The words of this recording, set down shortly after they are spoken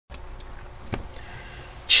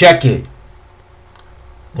check it.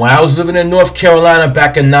 When I was living in North Carolina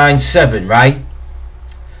back in 9/7, right?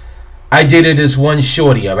 I dated this one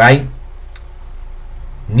shorty, alright?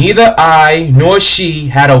 Neither I nor she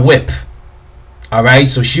had a whip. Alright,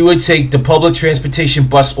 so she would take the public transportation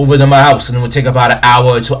bus over to my house, and it would take about an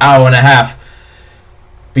hour to an hour and a half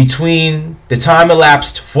between the time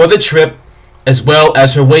elapsed for the trip as well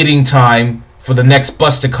as her waiting time for the next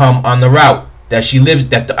bus to come on the route that she lives,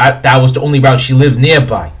 that was the only route she lived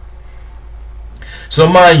nearby. So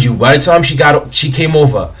mind you, by the time she came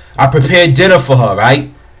over, I prepared dinner for her, right?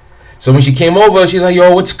 So when she came over, she's like,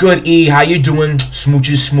 yo, what's good, E? How you doing?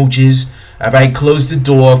 Smooches, smooches. Alright, closed the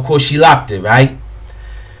door. Of course, she locked it, right?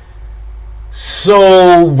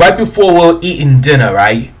 So right before we were eating dinner,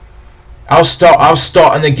 right, I was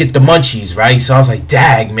starting to get the munchies, right? So I was like,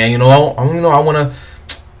 dag, man, I want to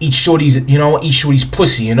eat shorty's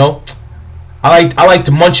pussy, I like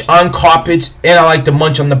to munch on carpets, and I like to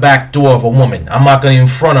munch on the back door of a woman. I'm not gonna even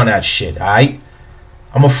front on that shit, alright?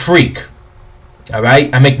 I'm a freak,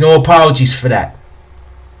 alright? I make no apologies for that.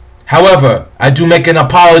 However, I do make an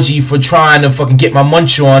apology for trying to fucking get my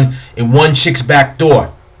munch on in one chick's back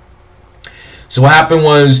door. So what happened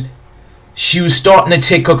was, she was starting to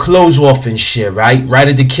take her clothes off and shit, right? Right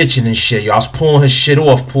at the kitchen and shit. I was pulling her shit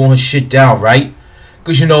off, pulling her shit down, right?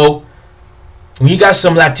 Because, when you got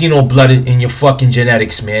some Latino blood in your fucking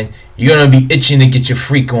genetics, man, you're going to be itching to get your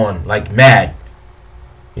freak on, like mad.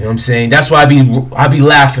 You know what I'm saying? That's why I be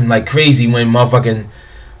laughing like crazy when motherfucking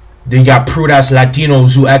they got prude-ass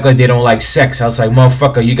Latinos who act like they don't like sex. I was like,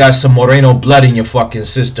 motherfucker, you got some Moreno blood in your fucking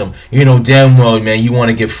system. You know damn well, man, you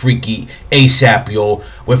want to get freaky ASAP, yo,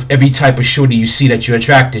 with every type of shorty you see that you're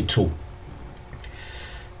attracted to.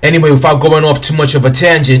 Anyway, without going off too much of a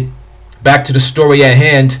tangent, back to the story at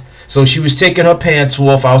hand. So she was taking her pants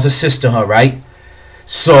off. I was assisting her, right?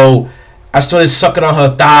 So I started sucking on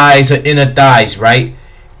her thighs, her inner thighs, right?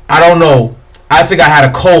 I don't know. I think I had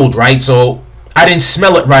a cold, right? So I didn't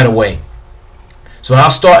smell it right away. So I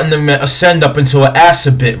was starting to ascend up into her ass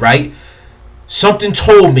a bit, right? Something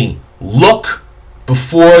told me, look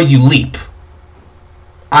before you leap.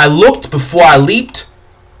 I looked before I leaped.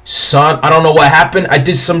 Son, I don't know what happened. I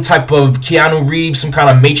did some type of Keanu Reeves, some kind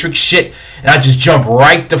of Matrix shit, and I just jumped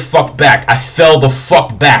right the fuck back. I fell the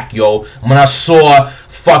fuck back, yo. When I saw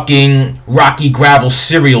fucking Rocky Gravel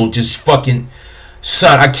cereal just fucking...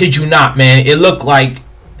 Son, I kid you not, man. It looked like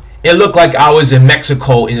I was in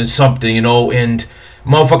Mexico in something, and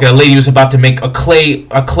motherfucking a lady was about to make a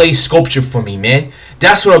clay sculpture for me, man.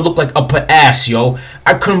 That's what it looked like up her ass, yo.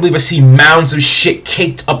 I couldn't believe I see mounds of shit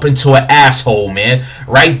caked up into her asshole, man.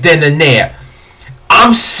 Right then and there.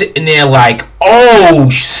 I'm sitting there like, oh,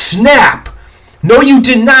 snap. No, you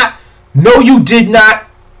did not. No, you did not.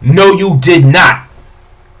 No, you did not.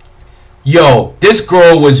 Yo, this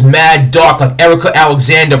girl was mad dark like Erica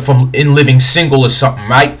Alexander from In Living Single or something,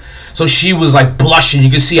 right? So she was like blushing. You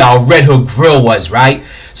can see how red her grill was, right?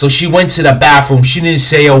 So she went to the bathroom. She didn't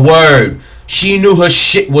say a word. She knew her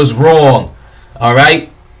shit was wrong.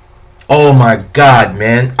 Alright? Oh my god,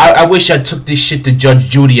 man. I wish I took this shit to Judge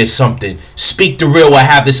Judy or something. Speak the real, I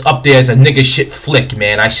have this up there as a nigga shit flick,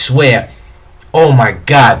 man. I swear. Oh my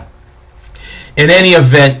god. In any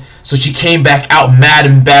event, so she came back out mad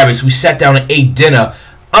embarrassed. We sat down and ate dinner.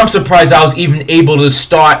 I'm surprised I was even able to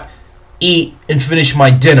start, eat, and finish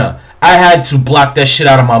my dinner. I had to block that shit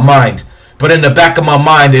out of my mind. But in the back of my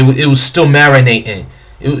mind, it was still marinating.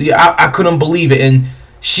 I couldn't believe it. And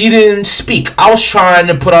she didn't speak. I was trying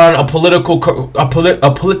to put on a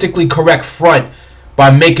politically correct front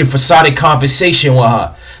by making facade conversation with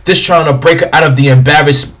her. Just trying to break her out of the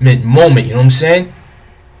embarrassment moment. You know what I'm saying?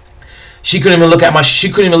 She couldn't even look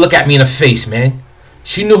at me in the face, man.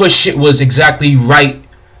 She knew her shit was exactly right.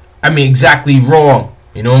 I mean, exactly wrong.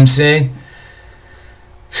 You know what I'm saying?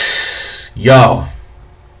 Yo,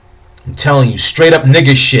 I'm telling you, straight up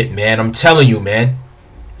nigga shit, man. I'm telling you, man.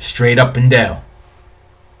 Straight up and down.